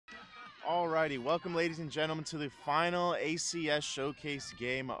Alrighty, welcome ladies and gentlemen to the final ACS Showcase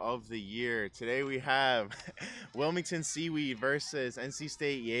game of the year. Today we have Wilmington Seaweed versus NC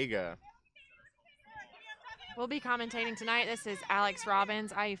State Jaeger. We'll be commentating tonight. This is Alex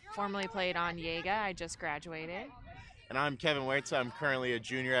Robbins. I formerly played on Jaeger. I just graduated. And I'm Kevin Huerta. I'm currently a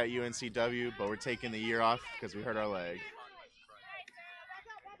junior at UNCW, but we're taking the year off because we hurt our leg.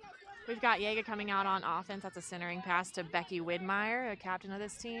 We've got Jaeger coming out on offense. That's a centering pass to Becky Widmeyer, the captain of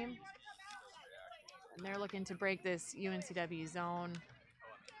this team. And they're looking to break this UNCW zone.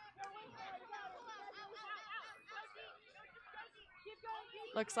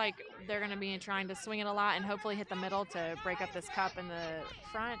 Looks like they're going to be trying to swing it a lot and hopefully hit the middle to break up this cup in the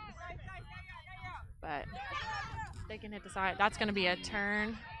front. But they can hit the side. That's going to be a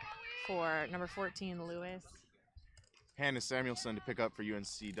turn for number 14, Lewis. Hannah Samuelson to pick up for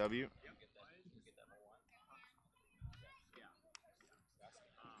UNCW.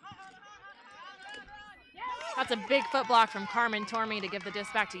 That's a big foot block from Carmen Tormey to give the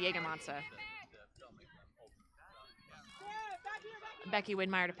disc back to Jägermonster. Becky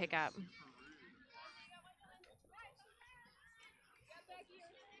Widmeyer to pick up.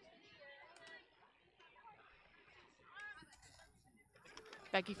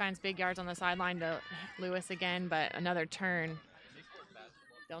 Becky finds big yards on the sideline to Lewis again, but another turn.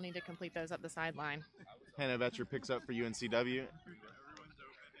 They'll need to complete those up the sideline. Hannah Betcher picks up for UNCW.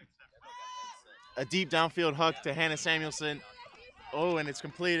 A deep downfield huck to Hannah Samuelson. Oh, and it's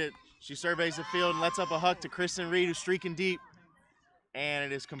completed. She surveys the field and lets up a huck to Kristen Reed, who's streaking deep. And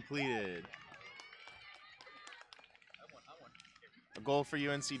it is completed. A goal for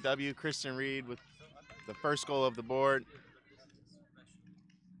UNCW. Kristen Reed with the first goal of the board.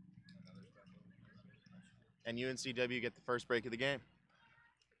 And UNCW get the first break of the game.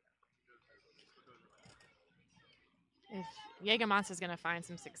 If Jägermonster is going to find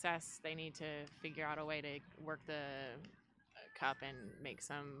some success, they need to figure out a way to work the cup and make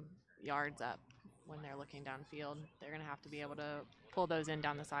some yards up when they're looking downfield. They're going to have to be able to pull those in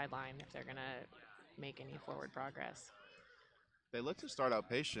down the sideline if they're going to make any forward progress. They look to start out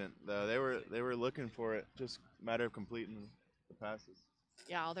patient, though. They were looking for it, just a matter of completing the passes.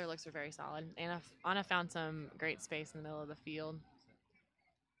 Yeah, all their looks are very solid. Anna found some great space in the middle of the field.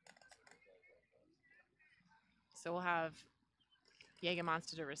 So we'll have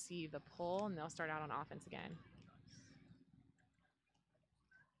Jägermonster to receive the pull, and they'll start out on offense again.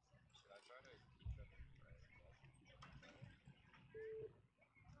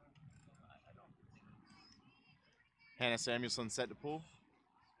 Hannah Samuelson set to pull.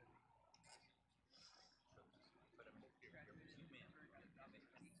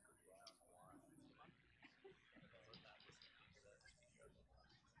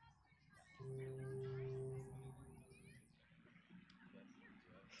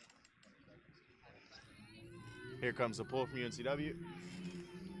 Here comes the pull from UNCW.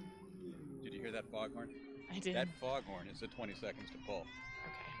 Did you hear that foghorn? I did. That foghorn is the 20 seconds to pull.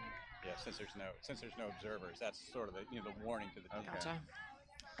 Okay. Yeah, since there's no observers, that's sort of the the warning to the team. Okay. Gotcha.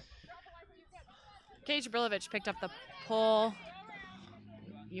 Kate Jabrilovich picked up the pull.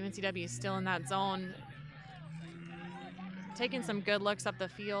 UNCW is still in that zone. Taking some good looks up the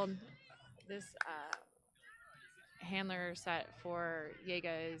field. This handler set for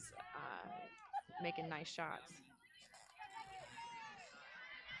Jaeger is making nice shots.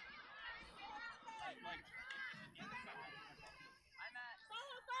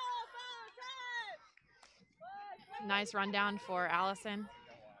 Nice rundown for Allison,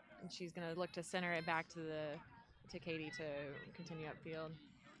 and she's going to look to center it back to Katie to continue upfield.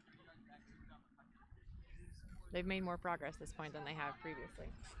 They've made more progress this point than they have previously.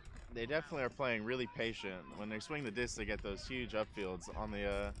 They definitely are playing really patient. When they swing the disc, they get those huge upfields on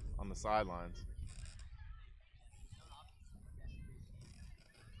the sidelines.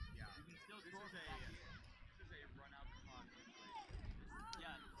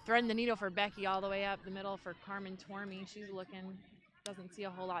 Threading the needle for Becky all the way up the middle for Carmen Tormey. She's looking, doesn't see a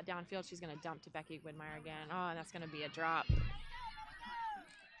whole lot downfield. She's going to dump to Becky Widmeyer again. Oh, and that's going to be a drop.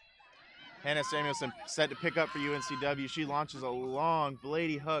 Hannah Samuelson set to pick up for UNCW. She launches a long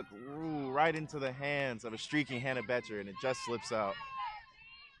bladey hook right into the hands of a streaking Hannah Betcher, and it just slips out.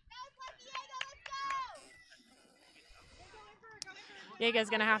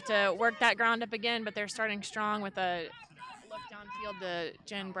 Jaeger's going to have to work that ground up again, but they're starting strong with a look downfield to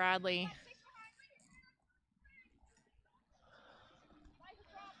Jen Bradley.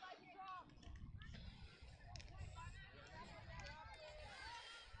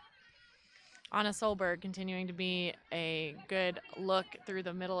 Anna Solberg continuing to be a good look through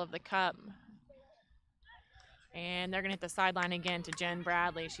the middle of the cup. And they're going to hit the sideline again to Jen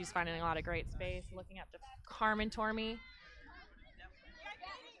Bradley. She's finding a lot of great space. Looking up to Carmen Tormey.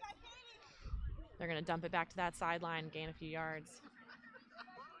 They're going to dump it back to that sideline, gain a few yards.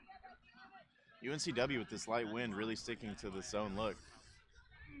 UNCW with this light wind really sticking to the zone look.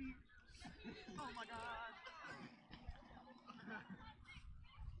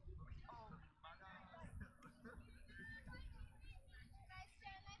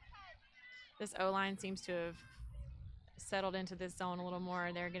 This O-line seems to have settled into this zone a little more.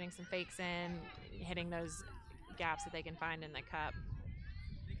 They're getting some fakes in, hitting those gaps that they can find in the cup.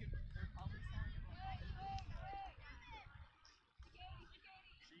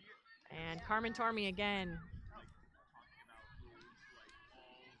 And Carmen Tormey again.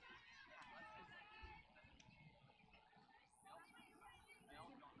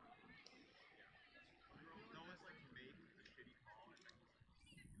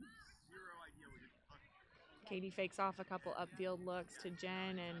 Katie fakes off a couple upfield looks to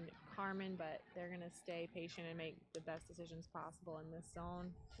Jen and Carmen, but they're going to stay patient and make the best decisions possible in this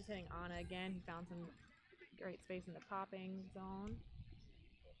zone. She's hitting Anna again. He found some great space in the popping zone.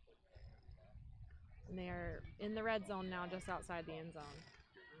 And they are in the red zone now, just outside the end zone.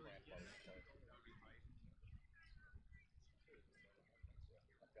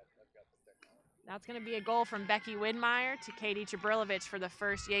 That's going to be a goal from Becky Widmeyer to Katie Chabrilovich for the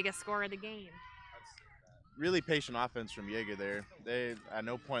first Jaega score of the game. Really patient offense from Jaeger there. They at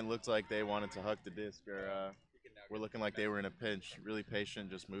no point looked like they wanted to huck the disc or were looking like they were in a pinch. Really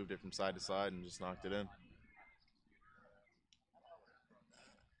patient, just moved it from side to side and just knocked it in.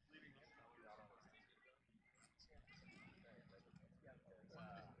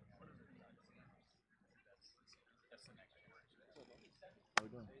 How we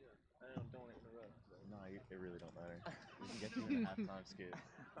doing? Don't interrupt. No, it really don't matter. We can get you in a halftime skit.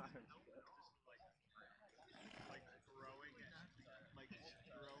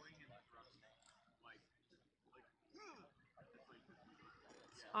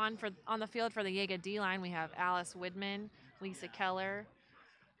 On the field for the Jaega D-line, we have Alice Widman, Lisa Keller,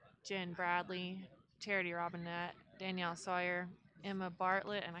 Jen Bradley, Charity Robinette, Danielle Sawyer, Emma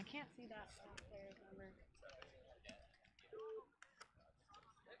Bartlett, and I can't see that player's number.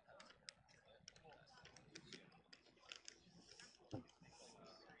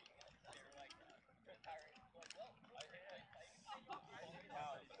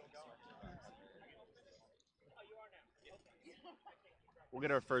 We'll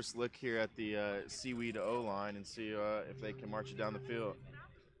get our first look here at the Seaweed O-line and see if they can march it down the field.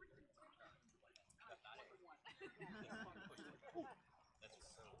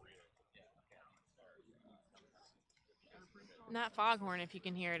 And that foghorn, if you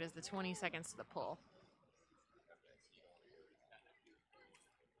can hear it, is the 20 seconds to the pull.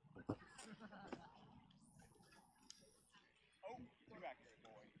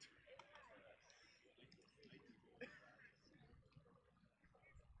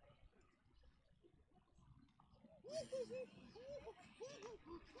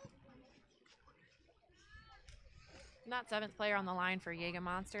 And that seventh player on the line for Jaega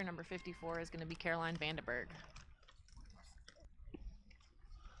Monster, number 54, is going to be Caroline Vandenberg.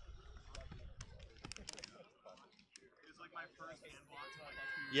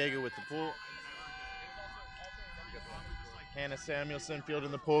 Jaeger with the pull. Hannah Samuelson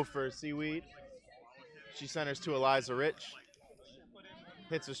fielding the pull for Seaweed. She centers to Eliza Rich.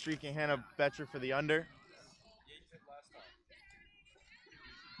 Hits a streaking Hannah Betcher for the under.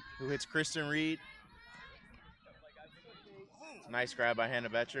 Who hits Kristen Reed. Nice grab by Hannah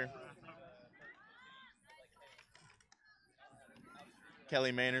Betcher.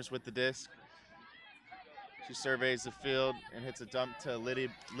 Kelly Manners with the disc. She surveys the field and hits a dump to Lydia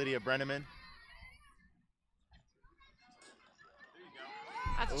Brenneman.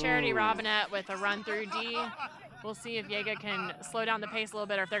 That's Charity Robinette with a run through D. We'll see if Jaega can slow down the pace a little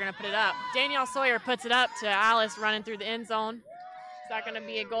bit or if they're going to put it up. Danielle Sawyer puts it up to Alice running through the end zone. Is that going to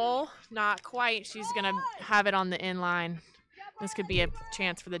be a goal? Not quite. She's going to have it on the end line. This could be a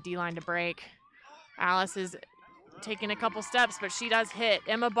chance for the D-line to break. Alice is taking a couple steps, but she does hit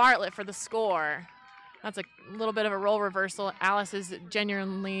Emma Bartlett for the score. That's a little bit of a role reversal. Alice is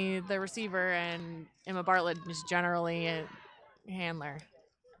genuinely the receiver, and Emma Bartlett is generally a handler.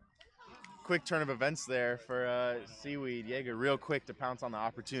 Quick turn of events there for Seaweed. Jaeger real quick to pounce on the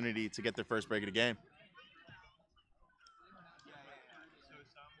opportunity to get their first break of the game.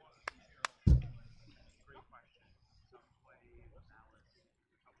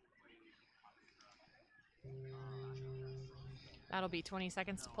 That'll be 20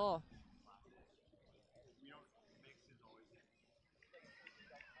 seconds to pull.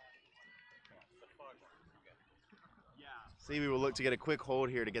 Seaweed will look to get a quick hold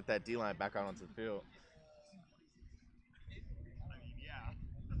here to get that D-line back out onto the field.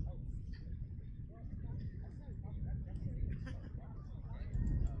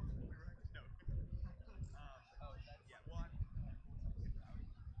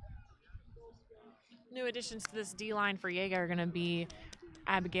 New additions to this D-line for Jaeger are going to be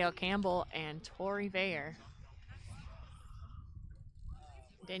Abigail Campbell and Tori Vayer.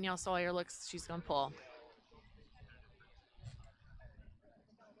 Danielle Sawyer looks, she's going to pull.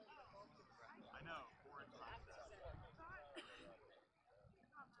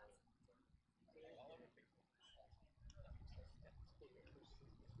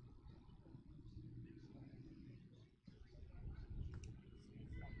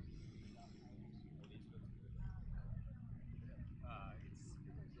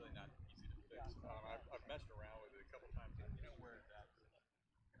 It's really not easy to fix. I've messed around with it a couple times. You know where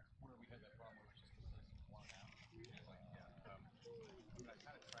we had that problem where it was just consistent one out. I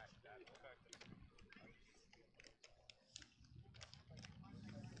kind of tracked that. In fact,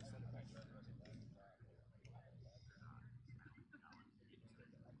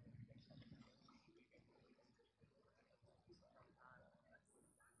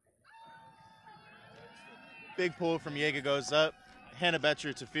 Big pull from Jaeger goes up. Hannah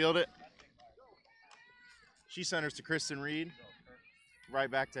Betcher to field it. She centers to Kristen Reed. Right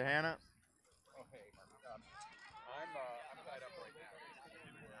back to Hannah. I'm tied up right now.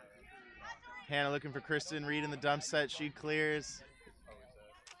 Hannah looking for Kristen Reed in the dump set. She clears.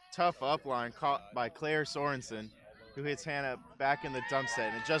 Tough upline caught by Claire Sorensen, who hits Hannah back in the dump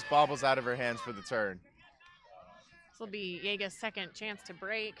set, and it just bobbles out of her hands for the turn. This will be Jaeger's second chance to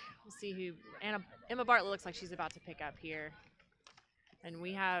break. We'll see who Emma Bartlett looks like she's about to pick up here. And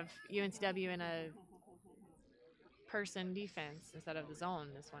we have UNCW in a person defense instead of the zone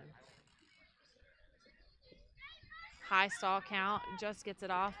this one. High stall count, just gets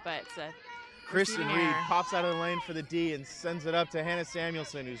it off, but it's a Kristen receiving Reed error. pops out of the lane for the D and sends it up to Hannah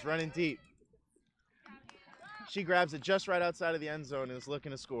Samuelson, who's running deep. She grabs it just right outside of the end zone and is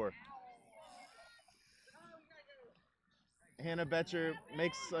looking to score. Hannah Betcher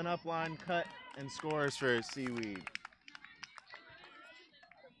makes an upline cut and scores for Seaweed.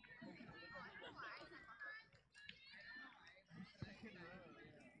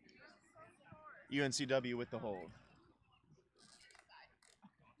 UNCW with the hold.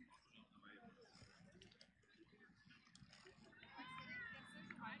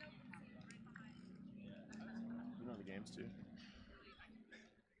 You know the games too.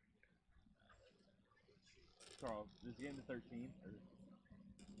 Charles, is the game to 13? Or?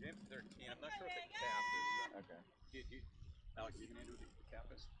 Game 13. I'm not sure what the cap is. Okay. Alex, you can handle the cap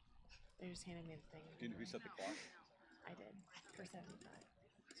is? They just handed me the thing. Did you set the clock? I did, for 75.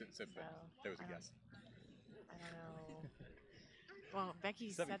 That was a guess. I don't know. Well,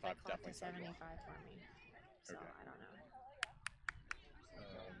 Becky set the 75 clock to definitely 75 for me, so Okay. I don't know.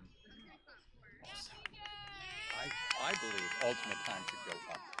 I believe ultimate time should go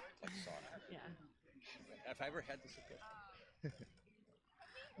up, like soccer. Yeah. If I ever had this again.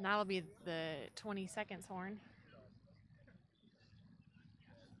 And that'll be the 20 seconds horn.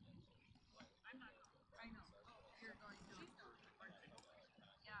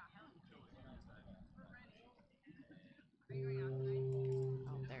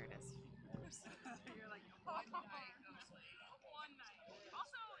 Oh, there it is. Oops.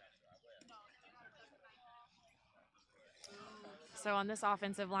 So on this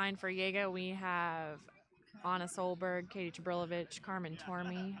offensive line for Jaeger, we have Anna Solberg, Katie Chabrilovich, Carmen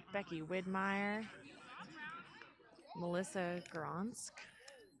Tormey, Becky Widmeyer, Melissa Gronsk.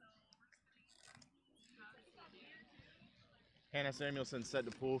 Hannah Samuelson set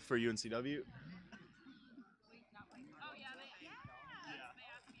to pull for UNCW.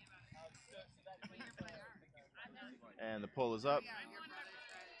 And the pull is up.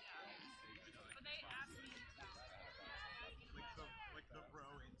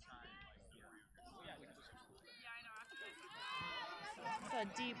 It's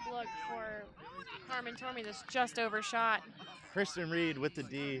a deep look for Carmen Tormey that's just overshot. Kristen Reed with the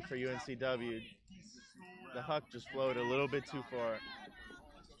D for UNCW. The huck just flowed a little bit too far.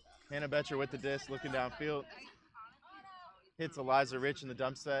 Hannah Betcher with the disc, looking downfield. Hits Eliza Rich in the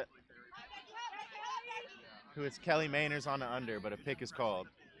dump set. Who hits Kelly Mainers on the under, but a pick is called.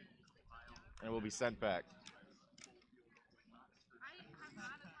 And it will be sent back.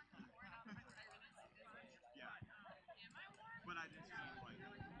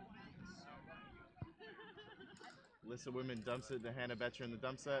 Alyssa Women dumps it to Hannah Betcher in the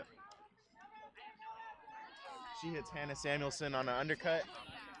dump set. She hits Hannah Samuelson on an undercut.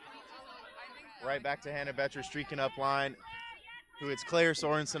 Right back to Hannah Betcher, streaking up line. who hits Claire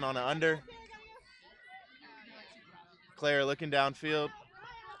Sorensen on an under. Claire looking downfield,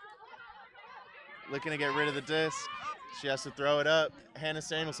 looking to get rid of the disc. She has to throw it up. Hannah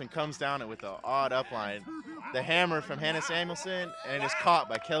Samuelson comes down it with an odd upline. The hammer from Hannah Samuelson, and it is caught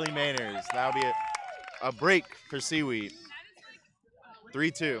by Kelly Mayners. That'll be a break for Seaweed.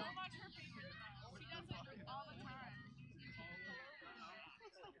 3-2.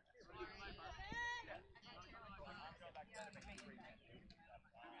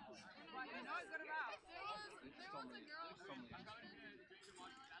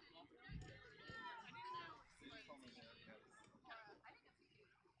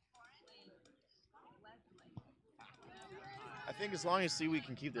 I think as long as Seaweed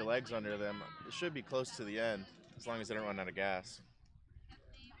can keep their legs under them, it should be close to the end, as long as they don't run out of gas.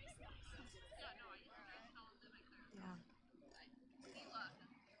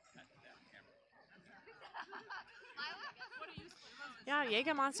 Yeah,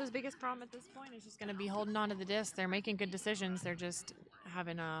 Jaeger Monster's biggest problem at this point is just going to be holding on to the disc. They're making good decisions. They're just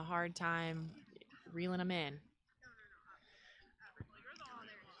having a hard time reeling them in.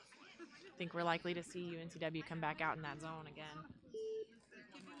 I think we're likely to see UNCW come back out in that zone again.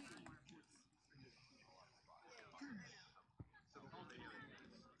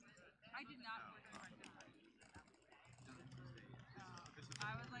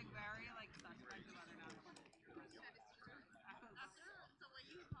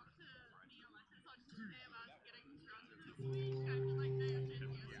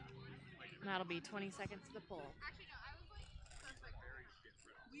 And that'll be 20 seconds to the pull.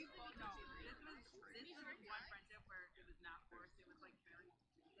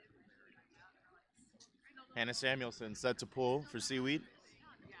 Hannah Samuelson set to pull for Seaweed.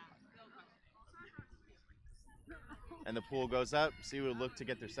 And the pull goes up. Seaweed look to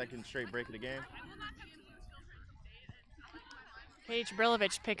get their second straight break of the game. Katie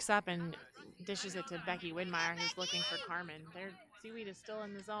Chabrilovich picks up and dishes it to Becky Widmeyer, who's looking for Carmen. Seaweed is still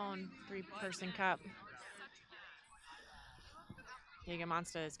in the zone, 3-person cup. Jaeger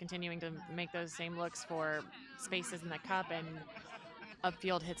Monster is continuing to make those same looks for spaces in the cup and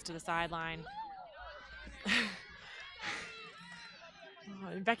upfield hits to the sideline.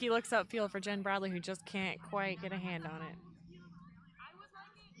 Becky looks upfield for Jen Bradley, who just can't quite get a hand on it.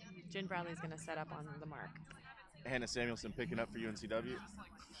 Jen Bradley's going to set up on the mark. Hannah Samuelson picking up for UNCW.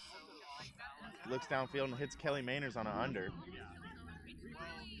 Looks downfield and hits Kelly Mayners on an under.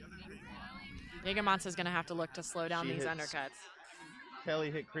 Jaeger Monster's going to have to look to slow down these undercuts.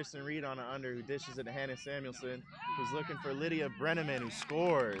 Kelly hit Kristen Reed on an under, who dishes it to Hannah Samuelson, who's looking for Lydia Brenneman, who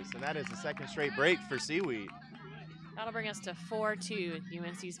scores. And that is the second straight break for Seaweed. That'll bring us to 4-2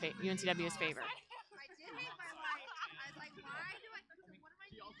 UNCW's favor.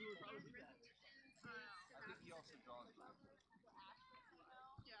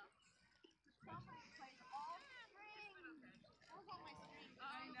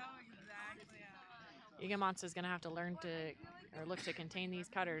 Jaeger Monster is going to have to look to contain these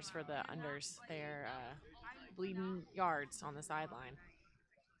cutters for the unders. They're bleeding yards on the sideline.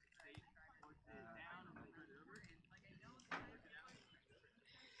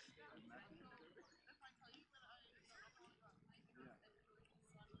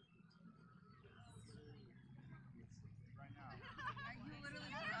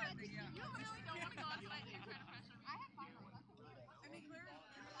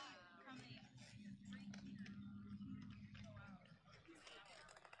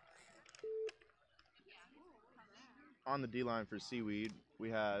 On the D-line for Seaweed, we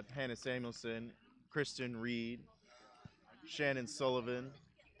have Hannah Samuelson, Kristen Reed, Shannon Sullivan,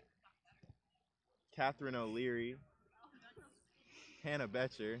 Catherine O'Leary, Hannah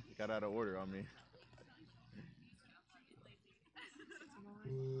Betcher. Got out of order on me.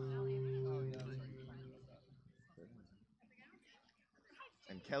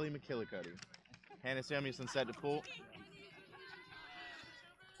 And Kelly McKillicuddy. Hannah Samuelson set to pull.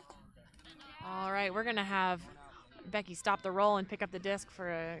 All right, we're going to have Becky stop the roll and pick up the disc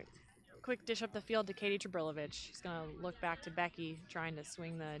for a quick dish up the field to Katie Chabrilovich. She's going to look back to Becky, trying to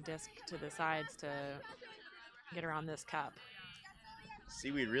swing the disc to the sides to get around this cup.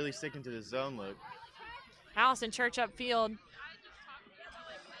 Seaweed really sticking to the zone look. Allison Church upfield.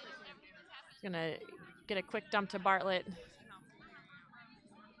 Going to get a quick dump to Bartlett.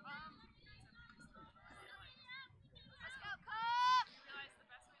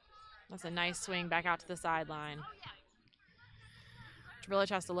 That's a nice swing back out to the sideline.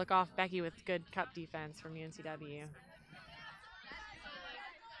 Chabrilovich has to look off Becky with good cup defense from UNCW.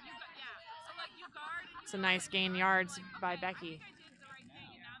 It's a nice gain yards by Becky.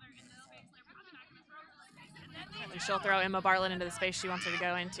 and she'll throw Emma Bartlett into the space she wants her to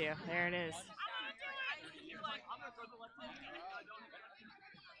go into. There it is.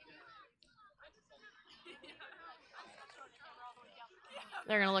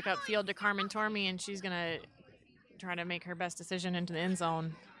 They're going to look upfield to Carmen Tormey, and she's going to try to make her best decision into the end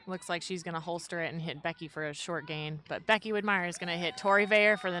zone. Looks like she's going to holster it and hit Becky for a short gain. But Becky Widmeyer is going to hit Tori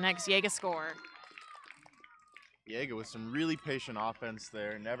Veyer for the next Jaega score. Jaega with some really patient offense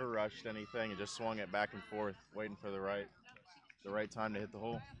there. Never rushed anything and just swung it back and forth, waiting for the right time to hit the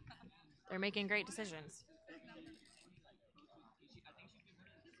hole. They're making great decisions.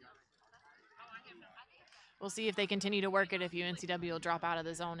 We'll see if they continue to work it if UNCW will drop out of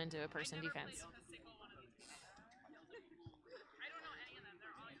the zone into a person defense.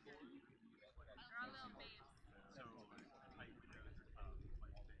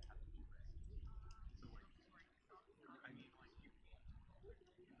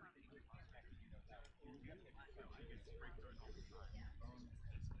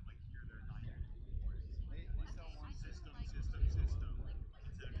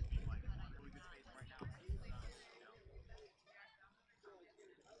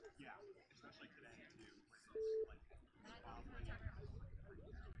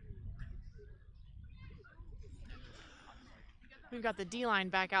 We've got the D-line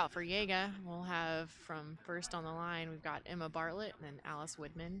back out for Jaega. We'll have from first on the line, we've got Emma Bartlett, and then Alice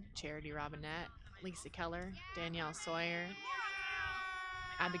Woodman, Charity Robinette, Lisa Keller, Danielle Sawyer,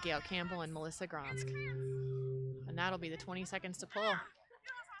 Abigail Campbell, and Melissa Gronsk. And that'll be the 20 seconds to pull.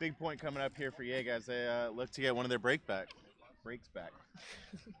 Big point coming up here for Jaega as they look to get one of their breaks back.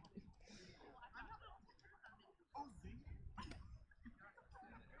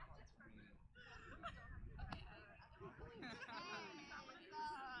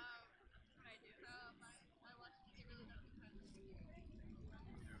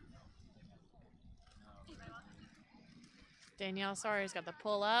 Danielle Sawyer's got the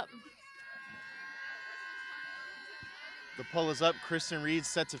pull up. The pull is up. Kristen Reed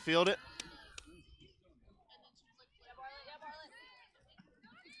set to field it.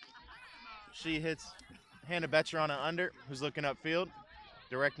 She hits Hannah Betcher on an under, who's looking upfield,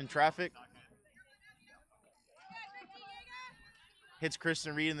 directing traffic. Hits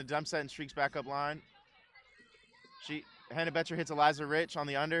Kristen Reed in the dump set and streaks back up line. Hannah Betcher hits Eliza Rich on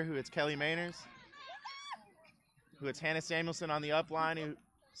the under, who hits Kelly Mainers, who hits Hannah Samuelson on the up line, who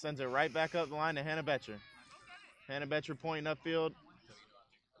sends it right back up the line to Hannah Betcher. Hannah Betcher pointing upfield.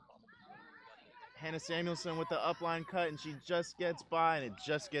 Hannah Samuelson with the upline cut, and she just gets by, and it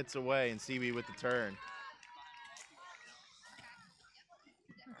just gets away, and Seaweed with the turn.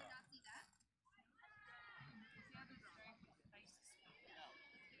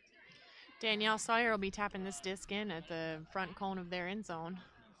 Danielle Sawyer will be tapping this disc in at the front cone of their end zone.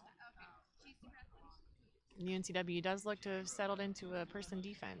 UNCW does look to have settled into a person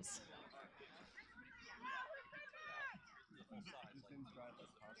defense.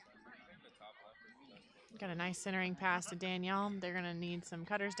 Got a nice centering pass to Danielle. They're going to need some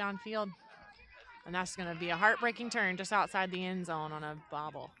cutters downfield. And that's going to be a heartbreaking turn just outside the end zone on a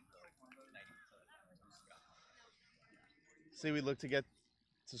bobble. Seaweed look to get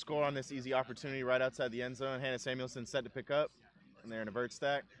to score on this easy opportunity right outside the end zone. Hannah Samuelson set to pick up, and they're in a vert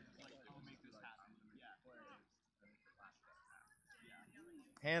stack.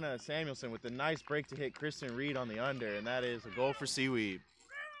 Hannah Samuelson with a nice break to hit Kristen Reed on the under, and that is a goal for Seaweed.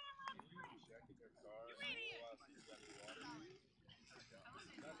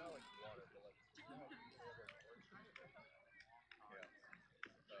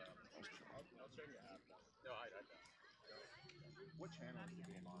 What channel is the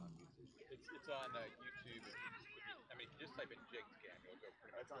game on? It's on YouTube. I mean, just type in Jake's Gang, it'll go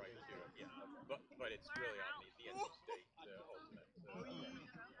pretty much right to it. Yeah, but it's really on the NC State Ultimate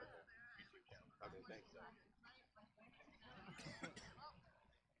YouTube channel. Okay, thanks.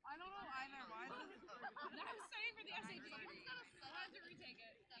 I don't know either. Why is it? I was studying for the SAT. I had to retake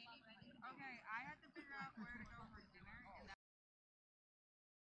it. Okay, I had to figure out where to go for dinner. And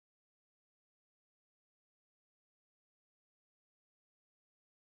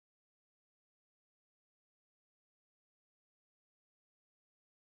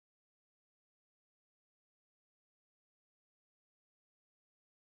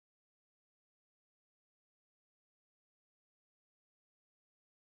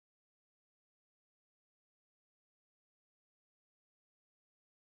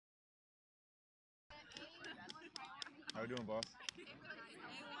How we doing, boss?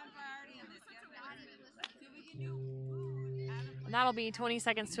 And that'll be 20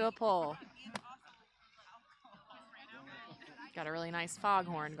 seconds to a pull. Got a really nice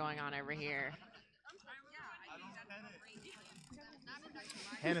foghorn going on over here.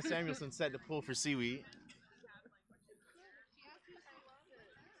 Hannah Samuelson set to pull for Seaweed.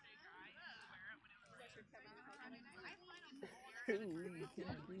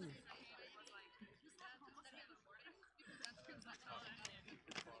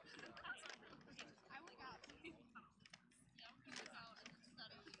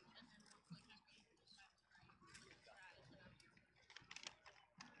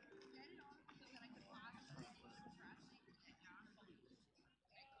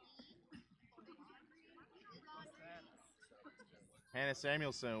 Hannah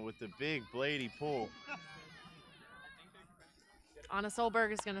Samuelson with the big bladey pull. Anna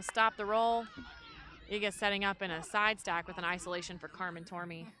Solberg is going to stop the roll. Iga setting up in a side stack with an isolation for Carmen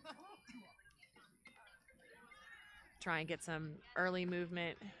Tormey. Try and get some early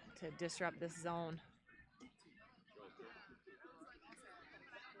movement to disrupt this zone.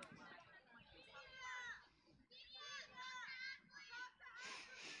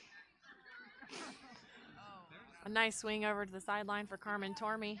 A nice swing over to the sideline for Carmen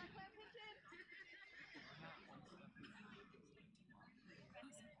Tormey.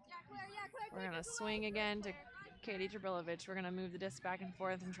 We're going to swing again to Katie Trabilovich. We're going to move the disc back and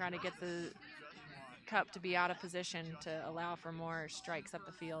forth and try to get the cup to be out of position to allow for more strikes up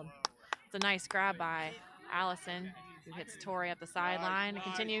the field. It's a nice grab by Allison, who hits Tori at the sideline.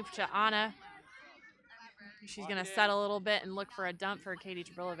 Continue to Anna. She's going to set a little bit and look for a dump for Katie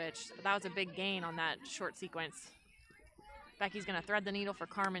Trabilovich. But that was a big gain on that short sequence. Becky's going to thread the needle for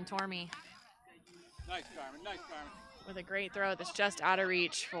Carmen Tormey. Nice, Carmen. Nice, Carmen. With a great throw that's just out of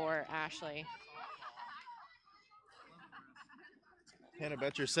reach for Ashley. Hannah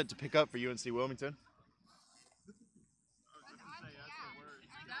Betcher set to pick up for UNC Wilmington.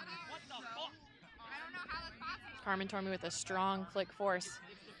 Carmen Tormey with a strong flick force.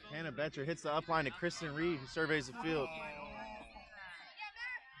 Hannah Betcher hits the upline to Kristen Reed, who surveys the field.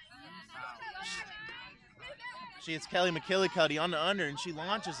 She hits Kelly McKillicuddy on the under, and she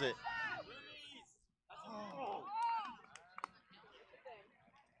launches it.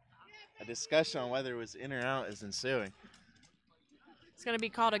 A discussion on whether it was in or out is ensuing. It's going to be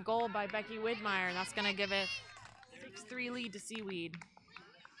called a goal by Becky Widmeyer, and that's going to give it 6-3 lead to Seaweed.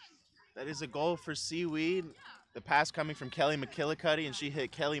 That is a goal for Seaweed. The pass coming from Kelly McKillicuddy, and she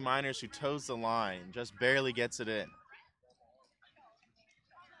hit Kelly Miners, who toes the line, just barely gets it in.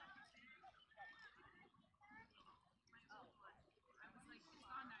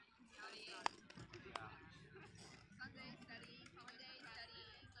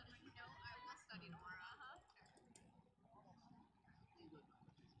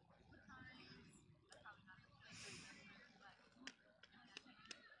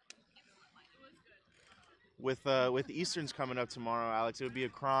 With Easterns coming up tomorrow, Alex, it would be a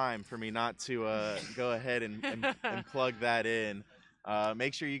crime for me not to go ahead and plug that in.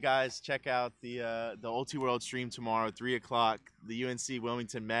 Make sure you guys check out the Ulti World stream tomorrow at 3 o'clock. The UNC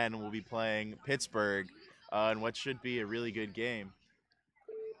Wilmington men will be playing Pittsburgh in what should be a really good game.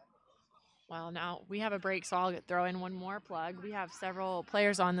 Well, now we have a break, so I'll throw in one more plug. We have several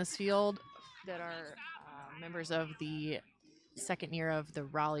players on this field that are members of the second year of the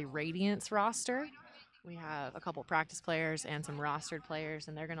Raleigh Radiance roster. We have a couple practice players and some rostered players,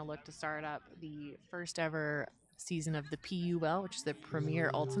 and they're going to look to start up the first ever season of the PUL, which is the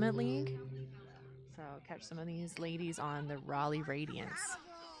Premier Ultimate League. So catch some of these ladies on the Raleigh Radiance.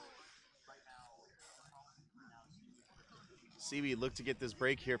 Seaweed look to get this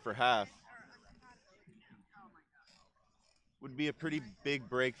break here for half. Would be a pretty big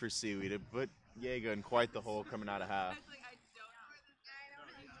break for Seaweed. It put Jaeger in quite the hole coming out of half.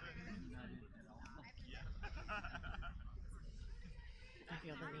 I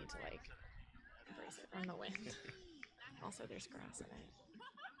feel the need to embrace it from the wind. Also, there's grass in it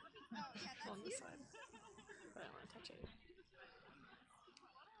on this side, but I don't want to touch it.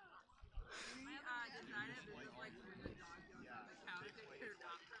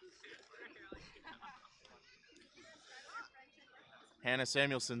 Hannah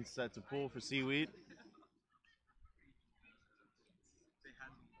Samuelson set to pull for Seaweed.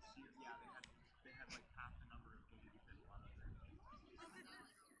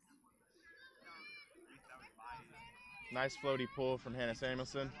 Nice floaty pull from Hannah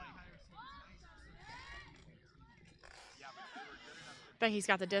Samuelson. Becky's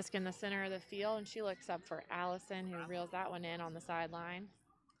got the disc in the center of the field, and she looks up for Allison, who reels that one in on the sideline.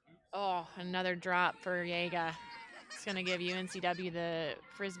 Oh, another drop for Jaeger. It's going to give UNCW the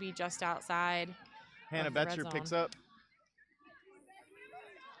frisbee just outside. Hannah Betcher picks up.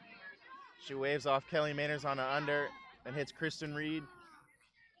 She waves off Kelly Manners on an under and hits Kristen Reed.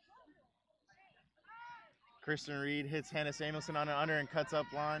 Kristen Reed hits Hannah Samuelson on an under and cuts up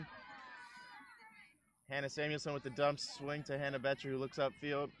line. Hannah Samuelson with the dump swing to Hannah Betcher, who looks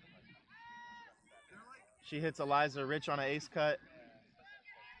upfield. She hits Eliza Rich on an ace cut.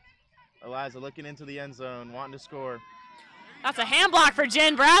 Eliza looking into the end zone, wanting to score. That's a hand block for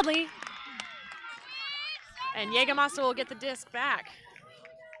Jen Bradley. And Jägermeister will get the disc back.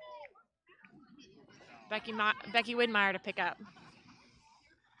 Becky Widmeyer to pick up.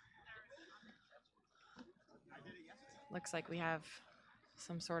 Looks like we have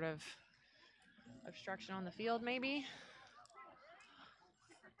some sort of obstruction on the field, maybe.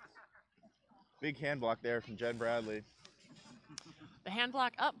 Big hand block there from Jen Bradley. The hand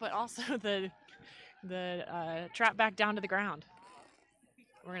block up, but also the trap back down to the ground.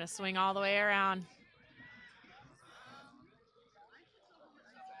 We're going to swing all the way around.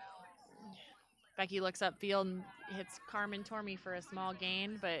 Becky looks upfield and hits Carmen Tormey for a small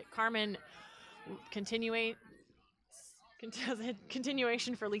gain, but Carmen continuation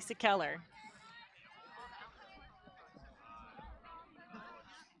for Lisa Keller.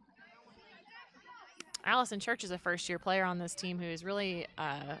 Allison Church is a first-year player on this team who's really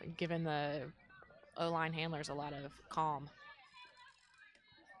given the O-line handlers a lot of calm.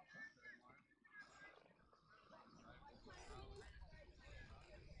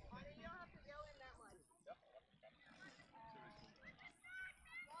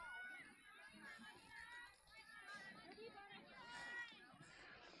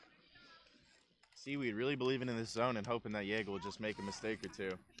 Seaweed really believing in this zone and hoping that Jaeger will just make a mistake or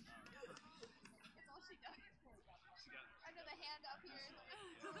two.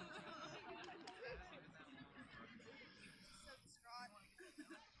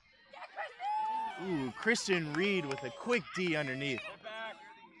 Ooh, Kristen Reed with a quick D underneath.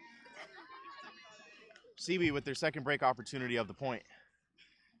 Seaweed with their second break opportunity of the point.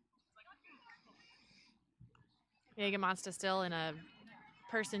 Jägermeister still in a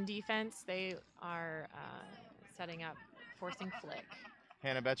person defense. They are setting up, forcing flick.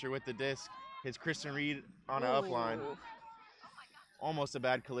 Hannah Betcher with the disc. Hits Kristen Reed on an upline. Almost a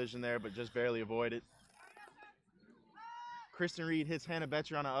bad collision there, but just barely avoided. Kristen Reed hits Hannah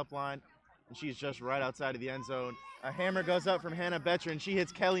Betcher on an upline, and she's just right outside of the end zone. A hammer goes up from Hannah Betcher, and she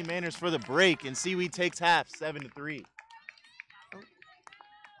hits Kelly Manners for the break, and Seaweed takes half, 7-3.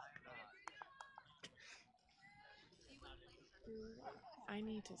 I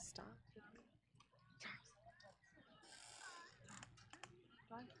need to stop. Do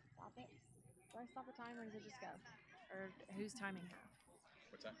I stop it? Do I stop the time or does it just go? Or who's timing half?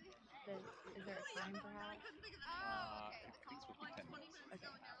 What's that? Is there a time for half? I think it's supposed to be 10 minutes.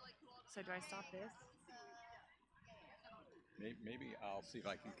 Okay. So do I stop this? Maybe I'll see if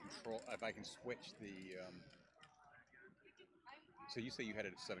I can switch the. So you say you had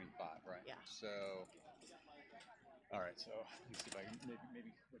it at 75, right? Yeah. So. All right. So let me see if I can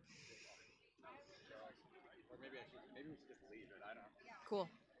maybe switch. Or maybe we should just leave it. I don't know. Cool.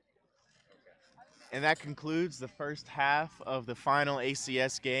 And that concludes the first half of the final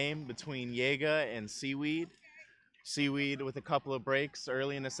ACS game between Jaeger and Seaweed. Seaweed with a couple of breaks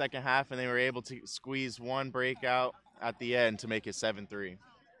early in the second half, and they were able to squeeze one break out at the end to make it 7-3.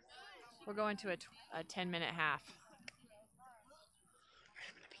 We're going to a 10-minute half.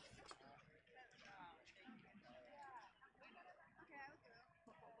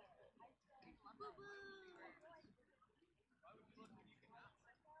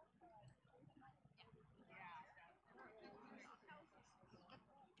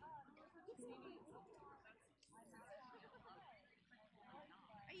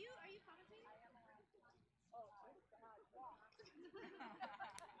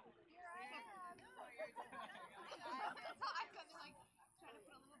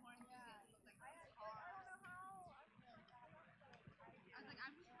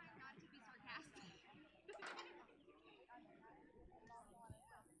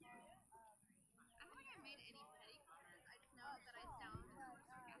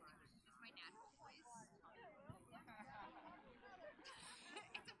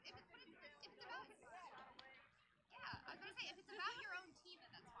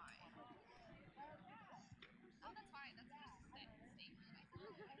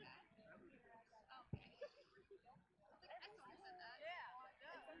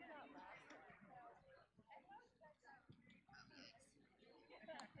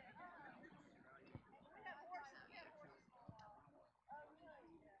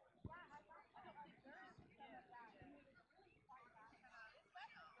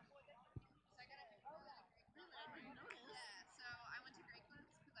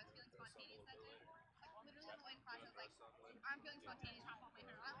 I'm feeling spontaneous half on my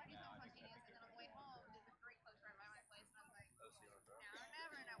way home. I don't want to do something spontaneous, and then on the way home, there's a great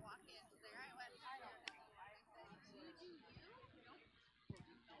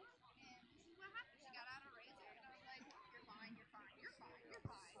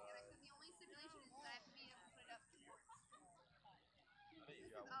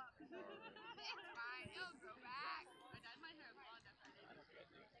It's fine. It'll grow back. I dyed my hair blonde after I did it.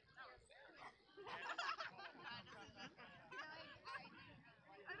 That was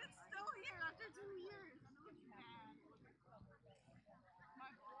and it's still here after 2 years. And it looks bad. My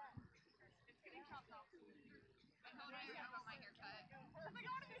blonde. It's getting chopped off soon. I told her I was gonna want my hair cut. I was like,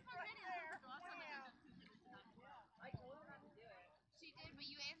 I want to do some videos. The last time I did this, it was done. I told her not to do it. She did, but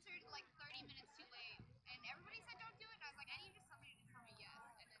you answered like 30 minutes too late. And everybody said don't do it. And I was like, I need just somebody to tell me yes.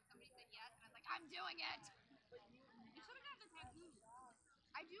 And then somebody said yes. And I was like, I'm doing it. You should have gotten a tattoo.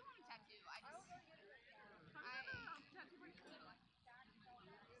 I do want a tattoo. I just. Tattoo break soon. Oh, it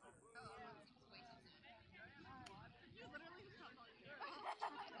seems way too soon. You literally just chopped all your hair.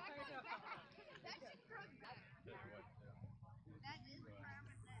 That grows back. That shit grows back. That is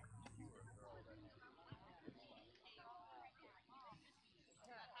forever set.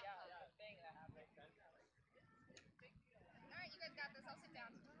 Alright, you guys got this. I'll sit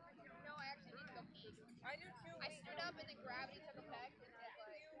down. No, I actually need to go pee. I do too. I stood up and then gravity took effect and did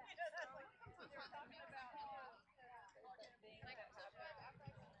like.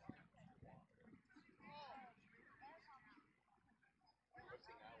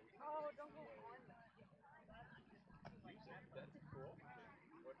 Oh, don't go on that. That's cool.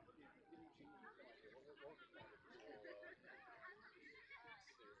 What do you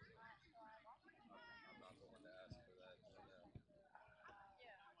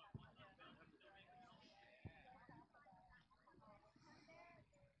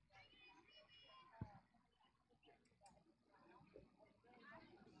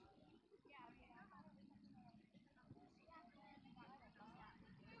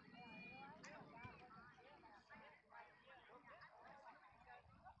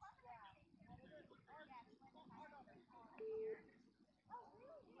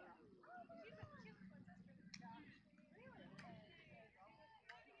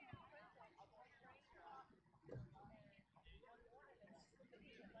I'm not the one to ask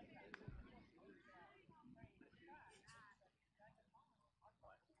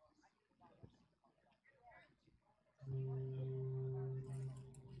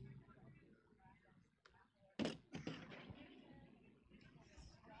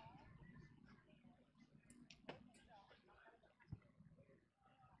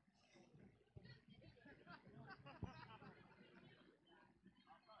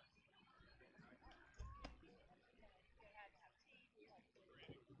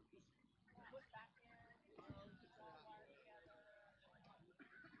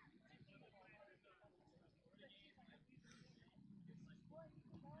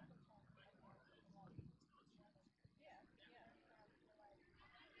for that.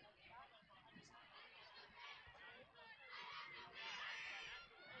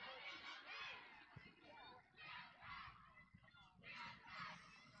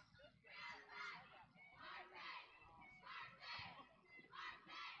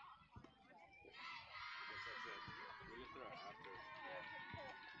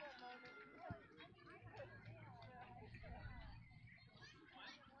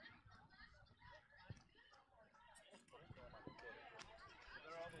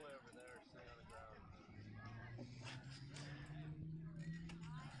 They're all the way over there, sitting on the ground.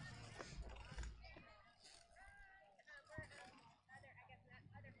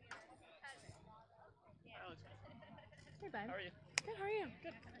 Hey, bud. How are you? Good. How are you?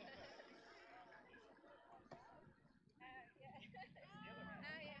 Good.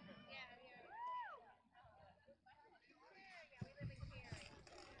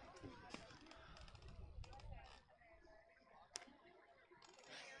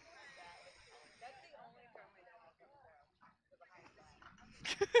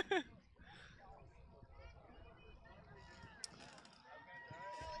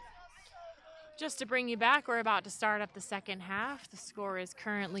 Just to bring you back, we're about to start up the second half. The score is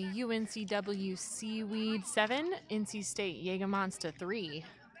currently UNCW Seaweed 7, NC State Jägermonster 3.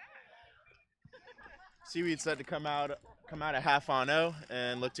 Seaweed set to come out at half on 0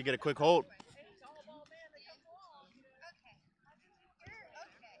 and look to get a quick hold.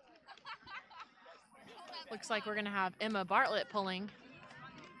 Looks like we're going to have Emma Bartlett pulling.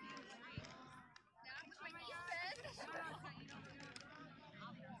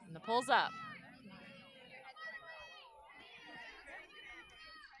 And the pull's up.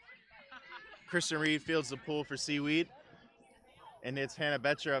 Kristen Reed fields the pull for Seaweed, and it's Hannah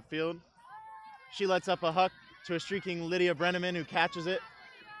Betcher upfield. She lets up a huck to a streaking Lydia Brenneman, who catches it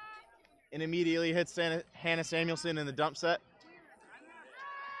and immediately hits Hannah Samuelson in the dump set.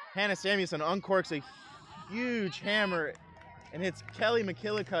 Hannah Samuelson uncorks a huge hammer and hits Kelly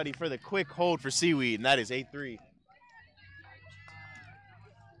McKillicuddy for the quick hold for Seaweed, and that is 8-3.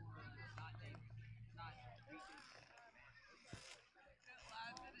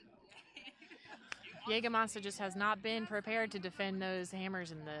 Jägermonster just has not been prepared to defend those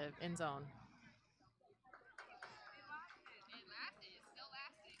hammers in the end zone. It lasted. It's still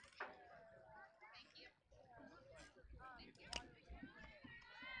lasting. Thank you. Thank you.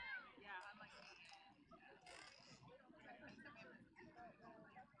 Yeah, I'm like,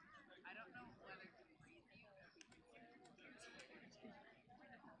 I don't know whether to breathe you. So I saw you on Tuesday.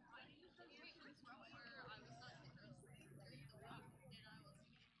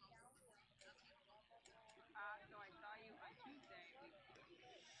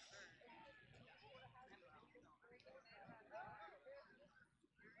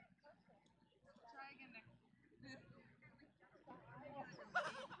 Try again next.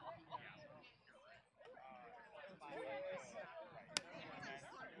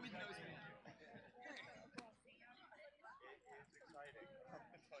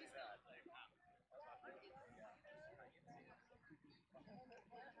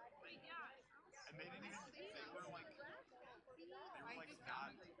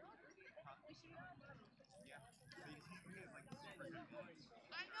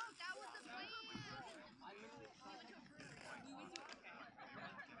 I know that was the plan.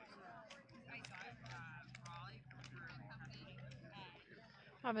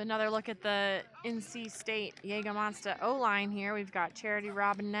 Have another look at the NC State Jägermonster O-line here. We've got Charity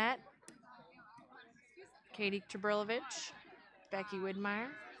Robinette, Katie Trabrilovich, Becky Widmeyer.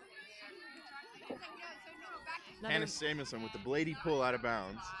 Hannah Samuelson with the Blady pull out of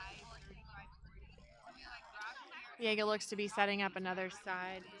bounds. Jäger looks to be setting up another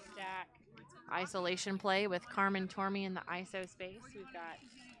side stack isolation play with Carmen Tormey in the ISO space. We've got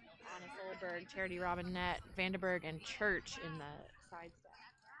Anna Solberg, Charity Robinette, Vanderberg, and Church in the side stack.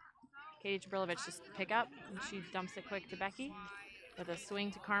 Katie Trabrilovich just pick up, and she dumps it quick to Becky with a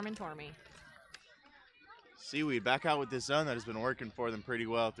swing to Carmen Tormey. Seaweed back out with this zone that has been working for them pretty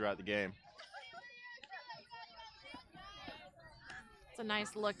well throughout the game. It's a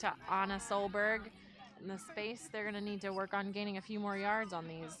nice look to Anna Solberg in the space. They're going to need to work on gaining a few more yards on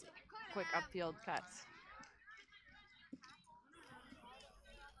these quick upfield cuts.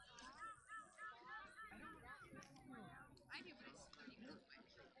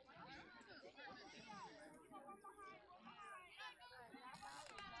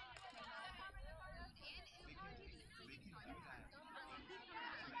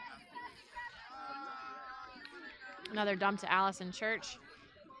 Another dump to Allison Church.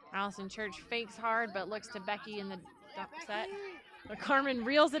 Allison Church fakes hard, but looks to Becky in the dump set. But Carmen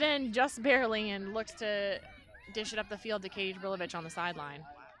reels it in just barely and looks to dish it up the field to Katie Trabrilovich on the sideline.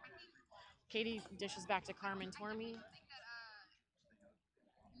 Katie dishes back to Carmen Tormey.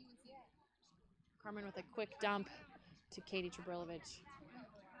 Carmen with a quick dump to Katie Trabrilovich.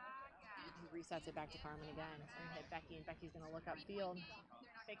 He resets it back to Carmen again. And hit Becky, and Becky's going to look upfield.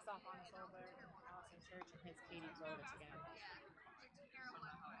 Fakes off on Solberg, Allison Church, and hits Katie Trabrilovich again.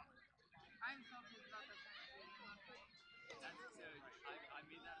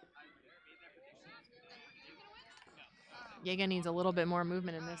 Jäger needs a little bit more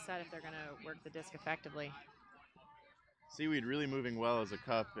movement in this set if they're going to work the disc effectively. Seaweed really moving well as a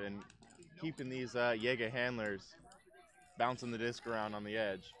cup and keeping these Jäger handlers bouncing the disc around on the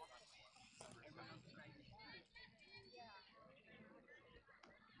edge.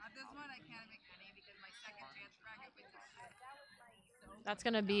 At this one, I can't make any because my second chance bracket with That's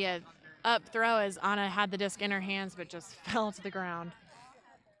going to be a up throw as Anna had the disc in her hands but just fell to the ground.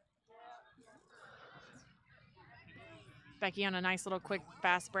 Becky on a nice little quick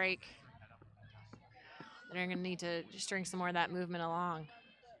fast break. They're going to need to string some more of that movement along.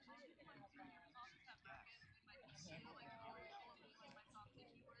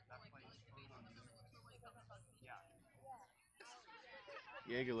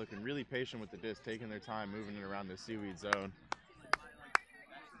 Jäger looking really patient with the disc, taking their time moving it around the Seaweed zone.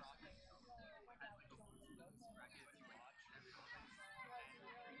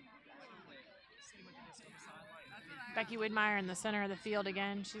 Becky Widmeyer in the center of the field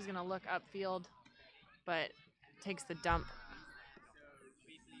again. She's going to look upfield, but takes the dump.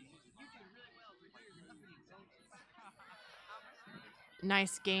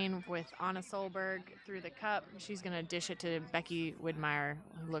 Nice gain with Anna Solberg through the cup. She's going to dish it to Becky Widmeyer,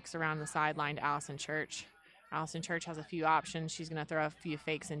 who looks around the sideline to Allison Church. Allison Church has a few options. She's going to throw a few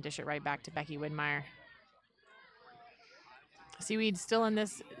fakes and dish it right back to Becky Widmeyer. Seaweed still in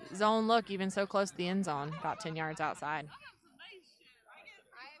this zone look, even so close to the end zone, about 10 yards outside.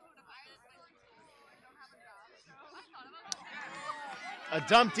 A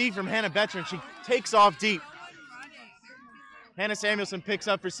dump deep from Hannah Betcher, and she takes off deep. Hannah Samuelson picks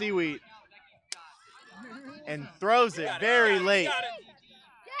up for Seaweed and throws it very late.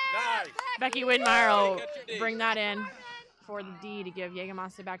 Nice. Becky Widmeyer will Got your D. bring that in for the D to give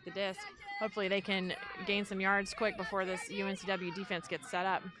Jägermeister back the disc. Hopefully they can gain some yards quick before this UNCW defense gets set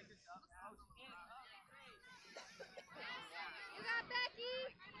up.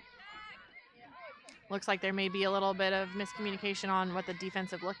 Looks like there may be a little bit of miscommunication on what the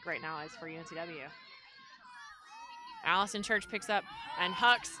defensive look right now is for UNCW. Allison Church picks up, and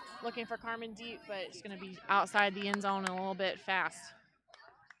Hucks looking for Carmen deep, but it's going to be outside the end zone and a little bit fast.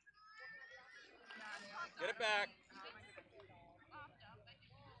 Get it back.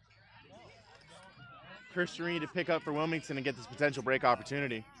 Christian Reed to pick up for Wilmington and get this potential break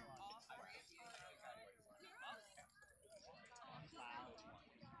opportunity.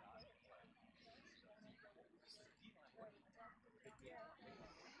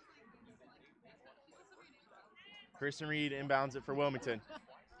 Kristen Reed inbounds it for Wilmington.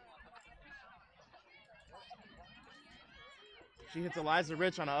 She hits Eliza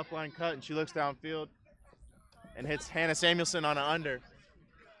Rich on an upline cut, and she looks downfield and hits Hannah Samuelson on an under,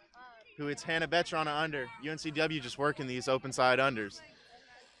 who hits Hannah Betcher on an under. UNCW just working these open side unders.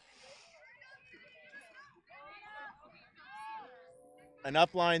 An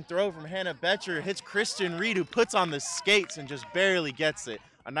upline throw from Hannah Betcher hits Kristen Reed, who puts on the skates and just barely gets it.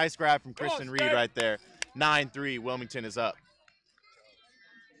 A nice grab from Kristen Reed right there. 9-3, Wilmington is up.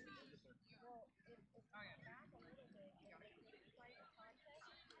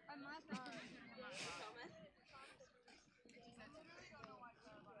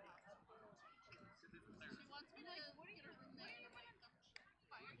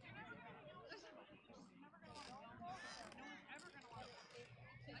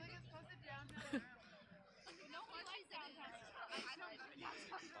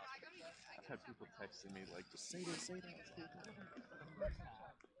 I've had people texting me like, just say this, say that.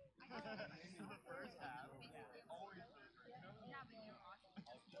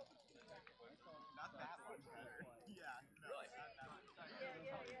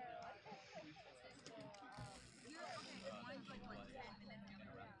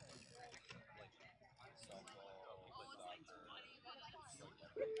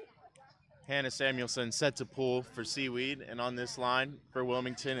 Hannah Samuelson set to pull for Seaweed, and on this line for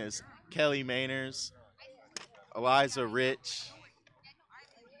Wilmington is Kelly Mainers, Eliza Rich,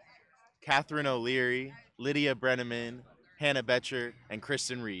 Catherine O'Leary, Lydia Brenneman, Hannah Betcher, and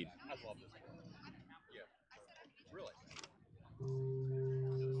Kristen Reed. I love this one. Yeah, really.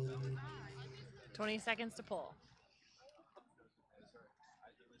 20 seconds to pull.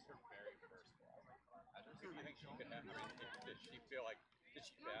 Do you think she could have, did she feel like, did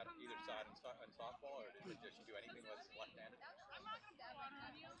she bat either side in softball, or did she do anything left-handed?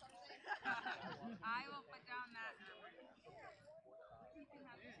 I will put down that number. You can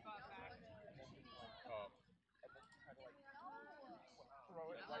have the spot back.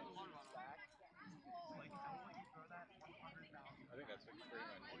 I think that's extreme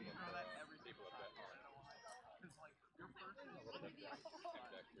unusual. People have bet on it.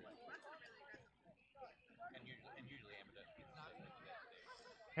 And usually ambidextrous.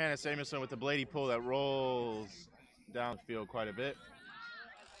 Hannah Samuelson with the bladey pull that rolls downfield quite a bit.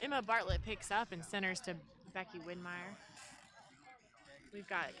 Emma Bartlett picks up and centers to Becky Widmeyer. We've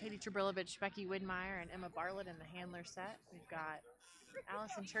got Katie Trebrilovich, Becky Widmeyer, and Emma Bartlett in the handler set. We've got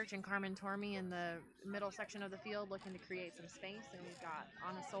Allison Church and Carmen Tormey in the middle section of the field looking to create some space. And we've got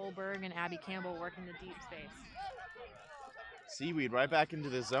Anna Solberg and Abby Campbell working the deep space. Seaweed right back into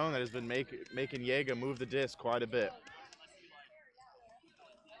the zone that has been making Jaeger move the disc quite a bit.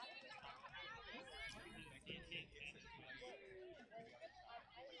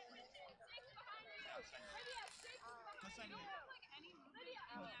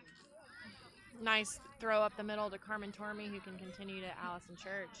 Nice throw up the middle to Carmen Tormey, who can continue to Allison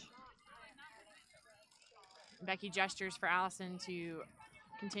Church. Becky gestures for Allison to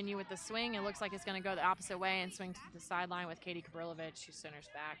continue with the swing. It looks like it's going to go the opposite way and swing to the sideline with Katie Kabrilovich, who centers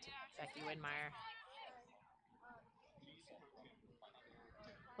back to Becky Widmeyer.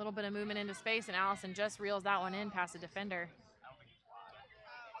 A little bit of movement into space, and Allison just reels that one in past the defender.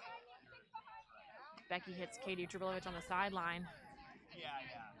 Becky hits Katie Trebrilovich on the sideline.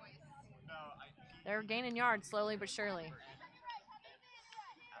 They're gaining yards slowly but surely.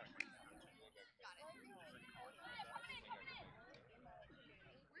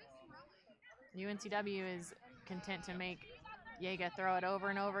 UNCW is content to make Jaeger throw it over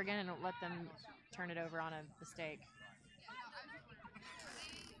and over again and let them turn it over on a mistake.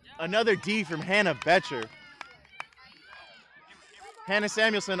 Another D from Hannah Betcher. Hannah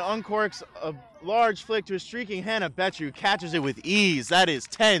Samuelson uncorks a large flick to a streaking Hannah Betcher, who catches it with ease. That is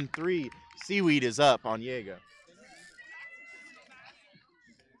 10-3. Seaweed is up on Jaeger.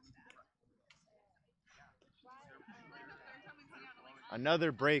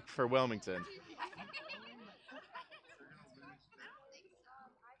 Another break for Wilmington.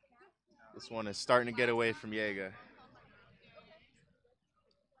 This one is starting to get away from Jaeger.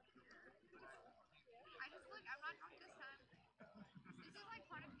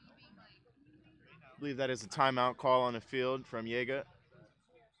 I believe that is a timeout call on the field from Jaeger.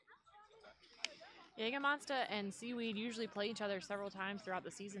 Jägermonster and Seaweed usually play each other several times throughout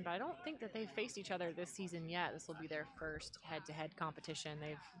the season, but I don't think that they've faced each other this season yet. This will be their first head-to-head competition.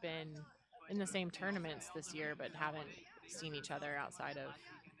 They've been in the same tournaments this year, but haven't seen each other outside of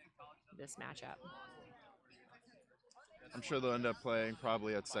this matchup. I'm sure they'll end up playing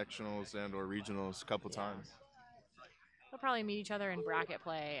probably at sectionals and or regionals a couple times. They'll probably meet each other in bracket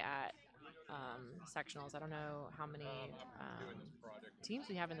play at sectionals. I don't know how many teams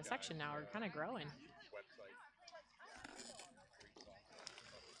we have in the section now. We're kind of growing.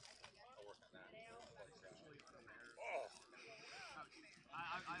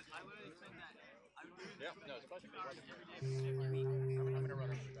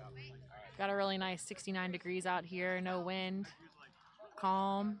 Got a really nice 69 degrees out here, no wind,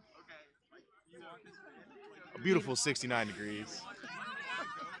 calm. A beautiful 69 degrees.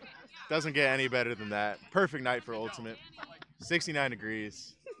 Doesn't get any better than that. Perfect night for Ultimate. 69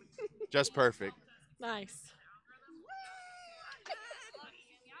 degrees. Just perfect. Nice.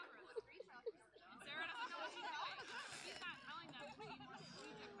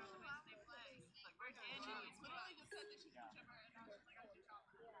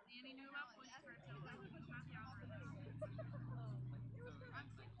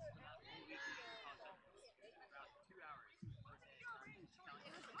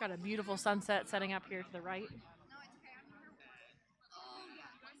 Got a beautiful sunset setting up here to the right.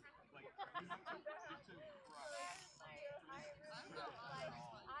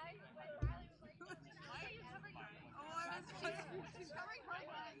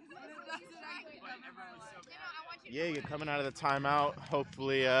 Jaeger coming out of the timeout,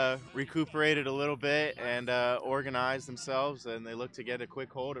 hopefully recuperated a little bit and organized themselves, and they look to get a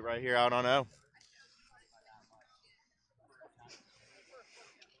quick hold right here out on O.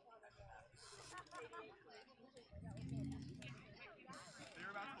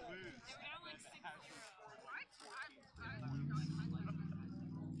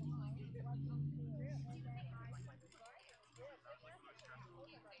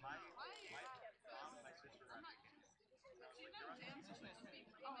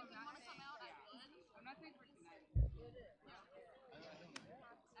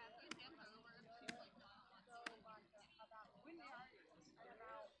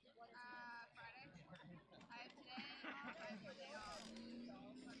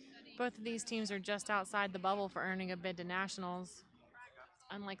 Both of these teams are just outside the bubble for earning a bid to nationals. It's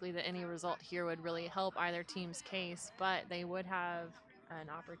unlikely that any result here would really help either team's case, but they would have an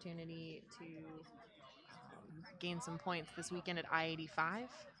opportunity to gain some points this weekend at I-85. I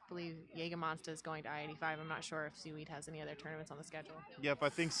believe Jägermonster is going to I-85. I'm not sure if Seaweed has any other tournaments on the schedule. Yep, I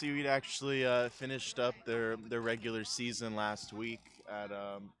think Seaweed actually finished up their regular season last week at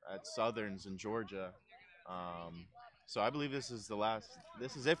Southerns in Georgia. So I believe this is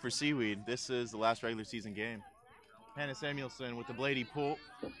it for Seaweed. This is the last regular season game. Hannah Samuelson with the Blady pull.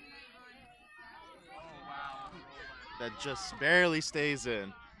 That just barely stays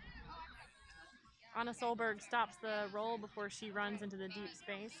in. Anna Solberg stops the roll before she runs into the deep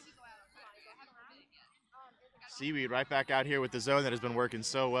space. Seaweed right back out here with the zone that has been working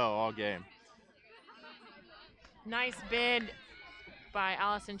so well all game. Nice bid by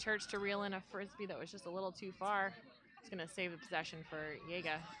Allison Church to reel in a frisbee that was just a little too far. It's going to save the possession for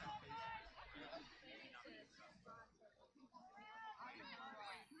Jaeger.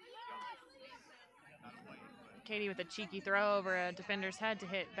 Katie with a cheeky throw over a defender's head to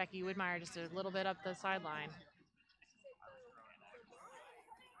hit Becky Widmeyer just a little bit up the sideline.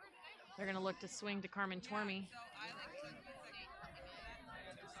 They're going to look to swing to Carmen Tormey.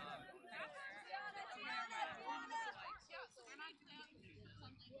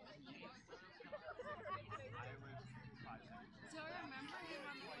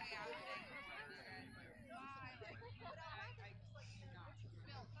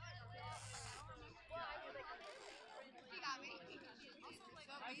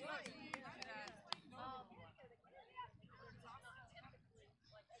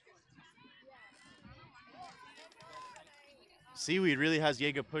 Seaweed really has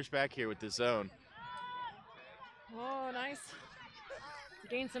Jaeger pushed back here with the zone. Oh, nice.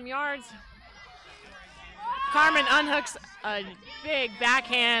 Gain some yards. Carmen unhooks a big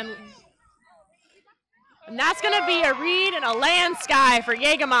backhand. And that's going to be a read and a land sky for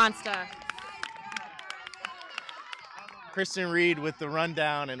Jägermonster. Kristen Reed with the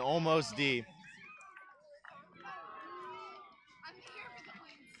rundown and almost D. I'm here for the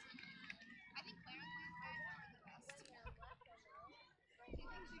wins. I think Claire's wins are the best. Do you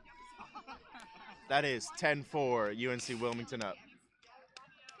think she jumps? That is 10-4, UNC Wilmington up. Kills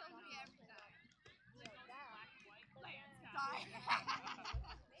me every time.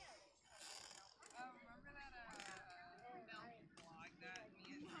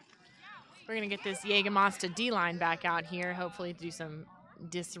 We're going to get this Jägermonster D-line back out here, hopefully do some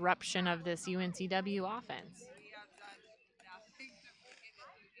disruption of this UNCW offense.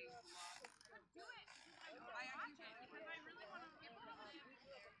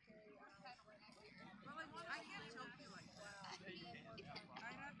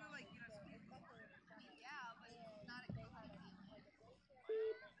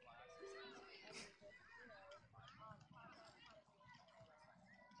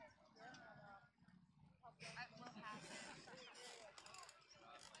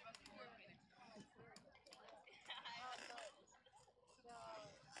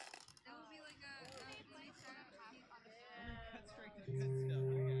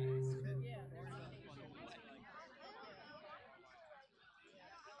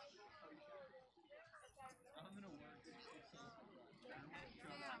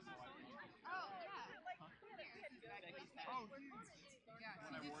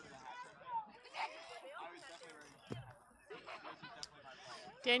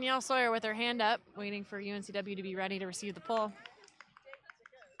 Danielle Sawyer with her hand up, waiting for UNCW to be ready to receive the pull.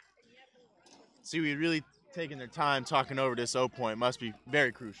 See, we really taking their time talking over this O point. Must be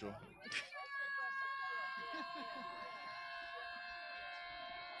very crucial.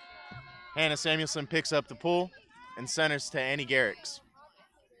 Hannah Samuelson picks up the pull and centers to Annie Garrix.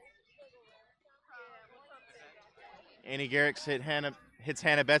 Annie Garrix hits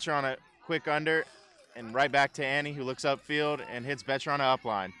Hannah Betcher on a quick under, and right back to Annie, who looks upfield and hits Betcher on an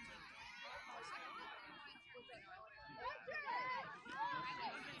upline.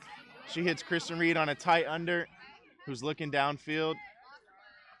 She hits Kristen Reed on a tight under, who's looking downfield,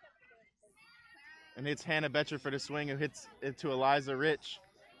 and hits Hannah Betcher for the swing, who hits it to Eliza Rich.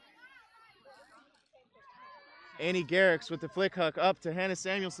 Annie Garrix with the flick hook up to Hannah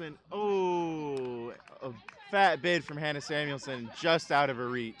Samuelson. Oh, a fat bid from Hannah Samuelson, just out of her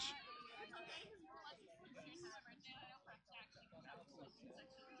reach.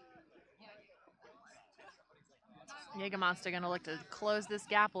 Jägermonster going to look to close this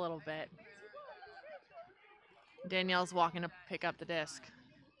gap a little bit. Danielle's walking to pick up the disc.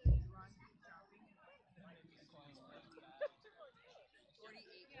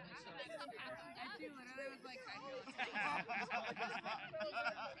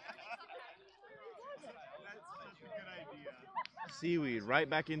 Seaweed right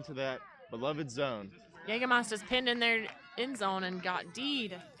back into that beloved zone. Jägermonster's pinned in their end zone and got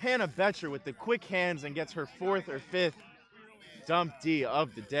D'd. Hannah Betcher with the quick hands and gets her fourth or fifth dump D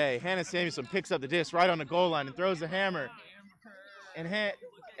of the day. Hannah Samuelson picks up the disc right on the goal line and throws a hammer. And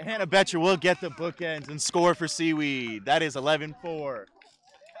Hannah Betcher will get the bookends and score for Seaweed. That is 11-4.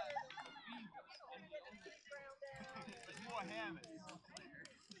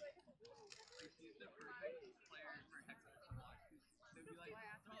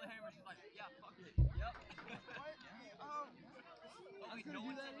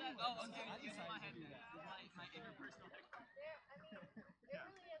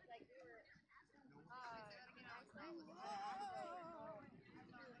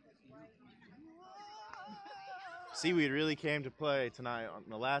 Seaweed really came to play tonight on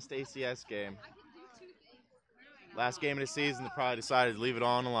the last ACS game. Last game of the season, they probably decided to leave it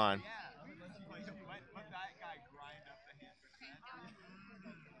all on the line.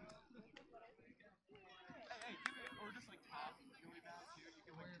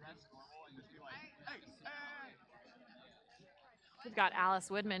 We've got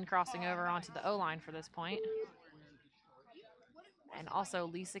Alice Woodman crossing over onto the O-line for this point. And also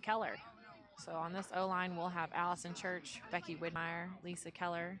Lisa Keller. So on this O-line, we'll have Allison Church, Becky Widmeyer, Lisa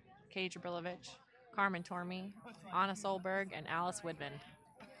Keller, Kay Jabrilovich, Carmen Tormey, Anna Solberg, and Alice Woodman.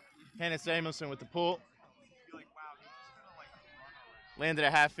 Hannah Samuelson with the pull. Landed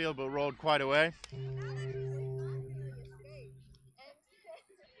at half field, but rolled quite away.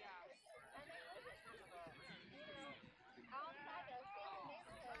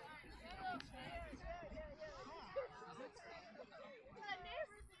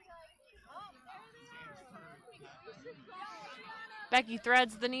 Becky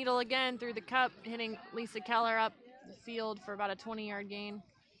threads the needle again through the cup, hitting Lisa Keller up the field for about a 20-yard gain.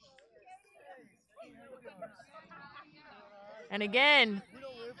 And again,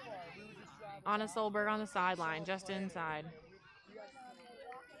 Anna Solberg on the sideline, just inside.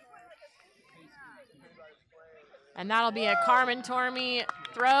 And that'll be a Carmen Tormey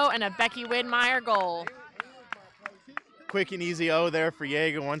throw and a Becky Widmeyer goal. Quick and easy O there for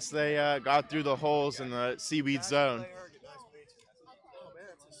Jaeger once they got through the holes in the seaweed zone.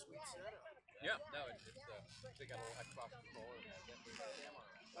 Yeah, no, it's they got a little Xbox controller.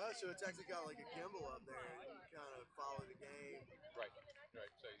 Oh, so it's actually got like a gimbal up there, and you kind of follow the game. Right.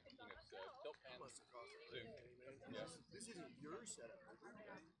 So it's tilt and Must have cost a zoom. penny, man. Yeah. This isn't your setup, is it?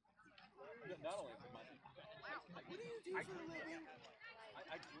 Not only is it mine. What do you do for a living?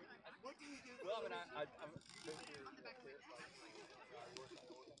 What do you do for a living?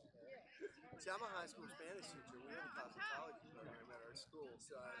 See, I'm a high school Spanish teacher. We have a cosmetology program at our school,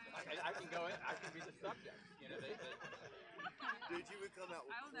 so I can go in. I can be the subject. You know, dude, you would come out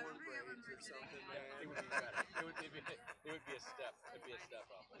with corn braids or something, man. it would be better. It would be a step. It'd be a step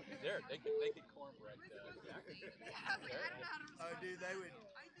up. They could cornbread Jack. Oh, dude, they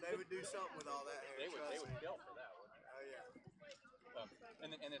would do something with all that hair. They would kill for that. Oh yeah.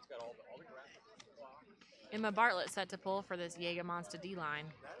 And it's got all the graphics. Emma Bartlett set to pull for this Jaeger Monster D-line.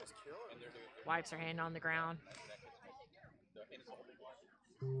 That is killer. Wipes her hand on the ground.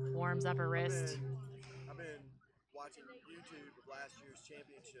 Warms up her wrist. I've been watching YouTube of last year's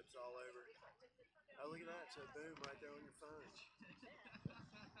championships all over. Oh, look at that. So boom, right there on your phone.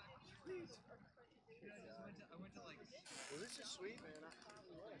 Sweet. Well, this is sweet, man. I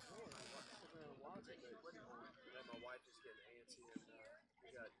really enjoy it. I watch it, but then my wife is getting antsy, and we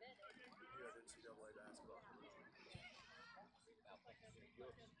got NCAA basketball.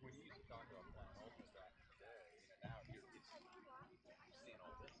 When you used to talk about playing ultimate back in the day, now you're seeing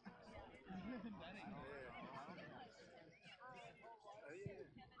all this. Oh yeah.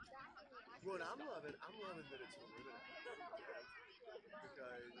 Well, I'm loving that it's limited.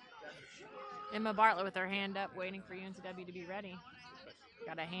 Because that's what she wants. Emma Bartlett with her hand up, waiting for UNCW to be ready.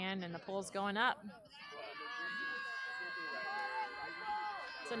 Got a hand and the pull's going up.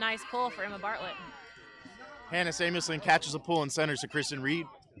 It's a nice pull for Emma Bartlett. Hannah Samuelson catches a pull and centers to Kristen Reed.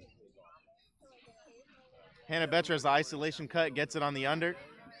 Hannah Betcher has the isolation cut, gets it on the under.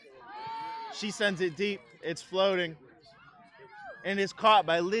 She sends it deep. It's floating. And is caught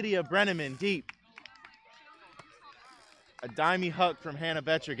by Lydia Brenneman deep. A dimey huck from Hannah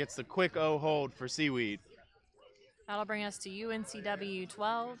Betcher gets the quick O hold for Seaweed. That'll bring us to UNCW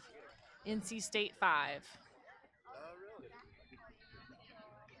 12, NC State 5. Oh, really?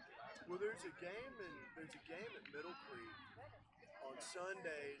 Well, there's a game at Middle Creek on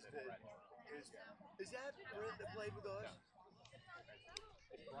Sundays that is that Brent that played with us?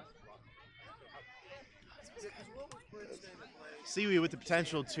 Yeah, 'cause what was Brent's name that played? Seaweed with the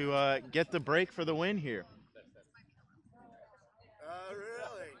potential to get the break for the win here.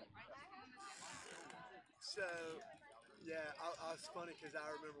 Really? So, yeah, it's funny because I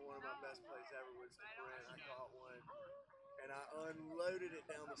remember one of my best plays ever was to Brent. I caught one, and I unloaded it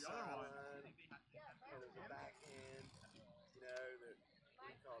down the sideline, and it was a backhand, you know, that, what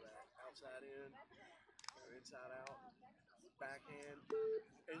do you call that, outside in, or inside out, backhand,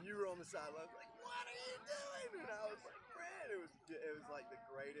 and you were on the sideline like, what are you doing? And I was like, Brent, it was like the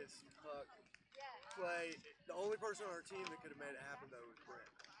greatest huck play. The only person on our team that could have made it happen though was Brent,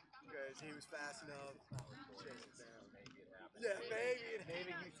 because he was fast enough to chase it down. Yeah, maybe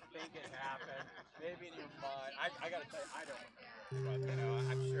you think it happened. Maybe in your mind. I gotta tell you, I don't remember. But you know,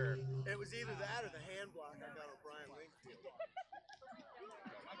 I'm sure. it was either that or the hand block I got on Brian Wingfield.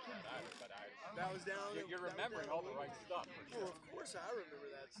 That was down. You're remembering all the right stuff. For sure. Well, of course I remember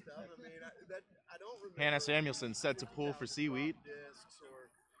that stuff. I mean, I don't remember. Hannah Samuelson set to pull for Seaweed. Discs or,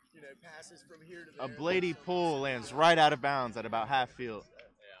 you know, passes from here to there. A Blady pull lands right out of bounds at about half field.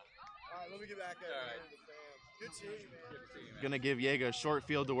 All right, let me get back up. All right. Good seeing you, man. Gonna give Jaeger a short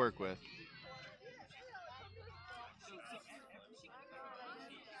field to work with.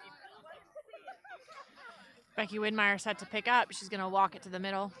 Becky Widmeyer set to pick up. She's going to walk it to the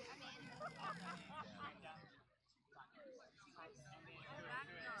middle.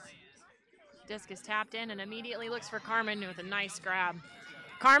 Disc is tapped in and immediately looks for Carmen with a nice grab.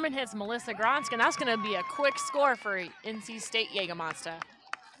 Carmen hits Melissa Gronsk, and that's going to be a quick score for NC State Jägermonster.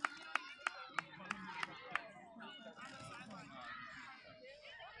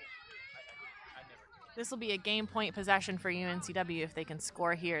 This will be a game point possession for UNCW if they can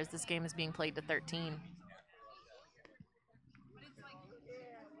score here, as this game is being played to 13.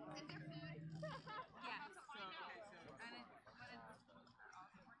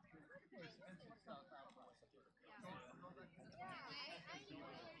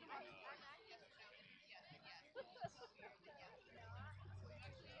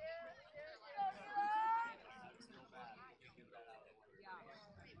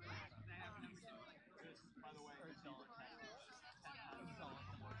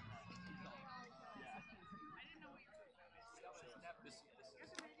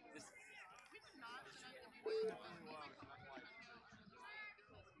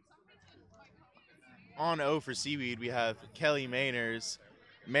 On O for Seaweed, we have Kelly Mainers,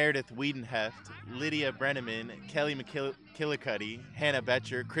 Meredith Wiedenheft, Lydia Brenneman, Kelly McKillicuddy, Hannah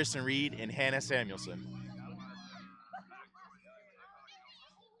Betcher, Kristen Reed, and Hannah Samuelson.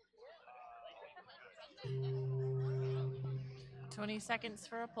 "20 seconds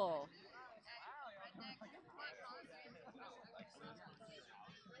for a pull."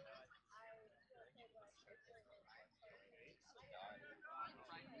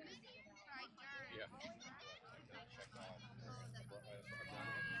 Yeah.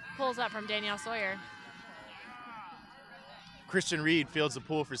 Pulls up from Danielle Sawyer. Kristen Reed fields the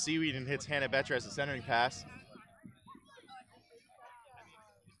pull for Seaweed and hits Hannah Betcher as a centering pass.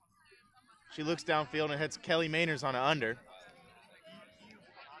 She looks downfield and hits Kelly Mainers on an under.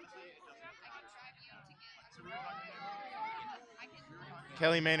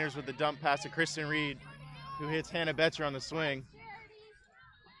 Kelly Mainers with the dump pass to Kristen Reed, who hits Hannah Betcher on the swing.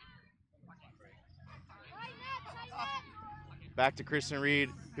 Back to Kristen Reed,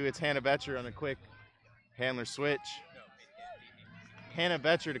 who hits Hannah Betcher on a quick handler switch. Hannah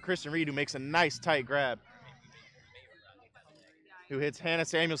Betcher to Kristen Reed, who makes a nice tight grab, who hits Hannah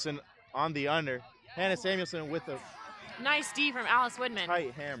Samuelson on the under. Hannah Samuelson with a Nice D from Alice Woodman.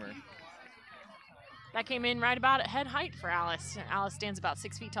 tight hammer. That came in right about at head height for Alice. Alice stands about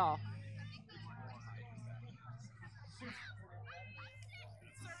 6 feet tall.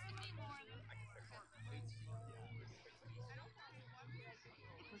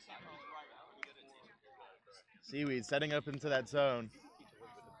 Seaweed setting up into that zone.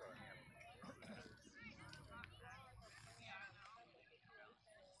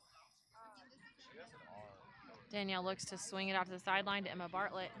 Danielle looks to swing it out to the sideline to Emma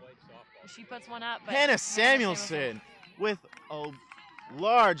Bartlett. She puts one up. But Hannah Samuelson with a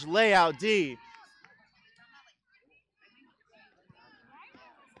large layout D.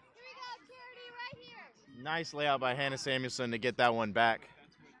 Nice layout by Hannah Samuelson to get that one back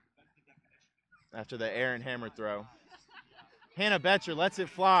after the air and hammer throw. Hannah Betcher lets it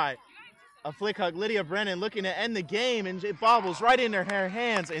fly. A flick hug. Lydia Brennan looking to end the game, and it bobbles right into her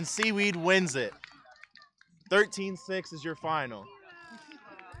hands, and Seaweed wins it. 13-6 is your final.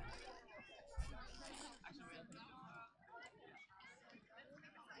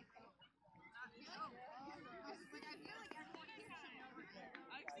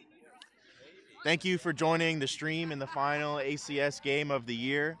 Thank you for joining the stream in the final ACS game of the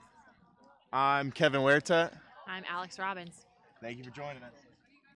year. I'm Kevin Huerta. I'm Alex Robbins. Thank you for joining us.